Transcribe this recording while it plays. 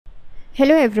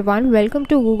Hello everyone, welcome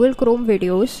to Google Chrome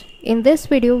videos. In this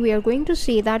video we are going to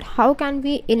see that how can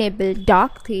we enable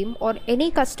dark theme or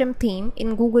any custom theme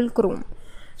in Google Chrome.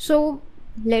 So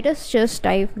let us just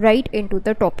dive right into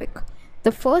the topic.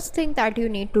 The first thing that you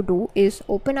need to do is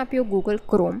open up your Google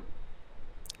Chrome,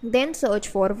 then search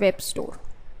for Web Store.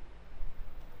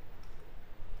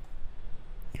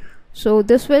 So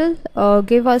this will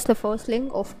give us the first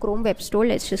link of Chrome Web Store.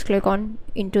 Let's just click on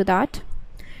into that.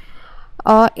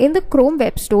 In the Chrome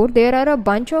Web Store, there are a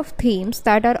bunch of themes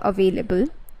that are available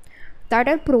that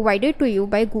are provided to you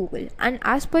by Google, and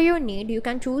as per your need you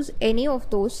can choose any of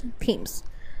those themes.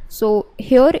 So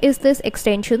here is this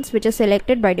extensions which is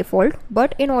selected by default,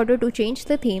 but in order to change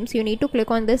the themes you need to click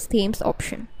on this themes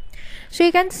option. So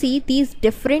you can see these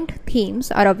different themes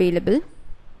are available.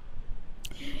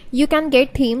 You can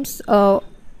get themes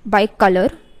by color,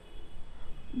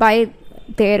 by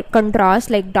their contrast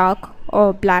like dark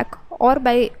or black, or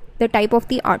by the type of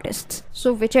the artists.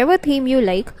 So whichever theme you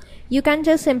like, you can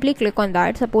just simply click on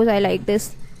that. Suppose I like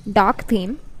this dark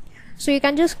theme, so you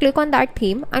can just click on that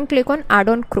theme and click on add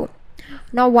on Chrome.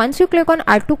 Now once you click on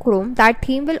add to Chrome, that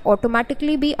theme will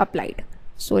automatically be applied.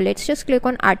 So let's just click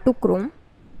on add to Chrome,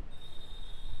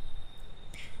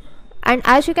 and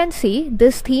as you can see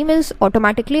this theme is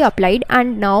automatically applied,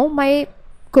 and now my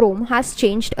Chrome has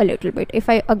changed a little bit. If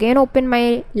I again open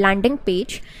my landing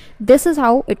page, this is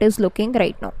how it is looking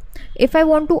right now. If I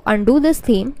want to undo this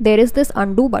theme, there is this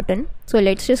undo button. So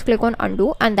let's just click on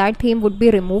undo, and that theme would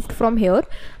be removed from here,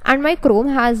 and my Chrome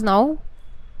has now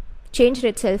changed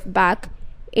itself back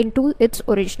into its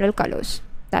original colors.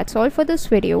 That's all for this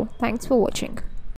video. Thanks for watching.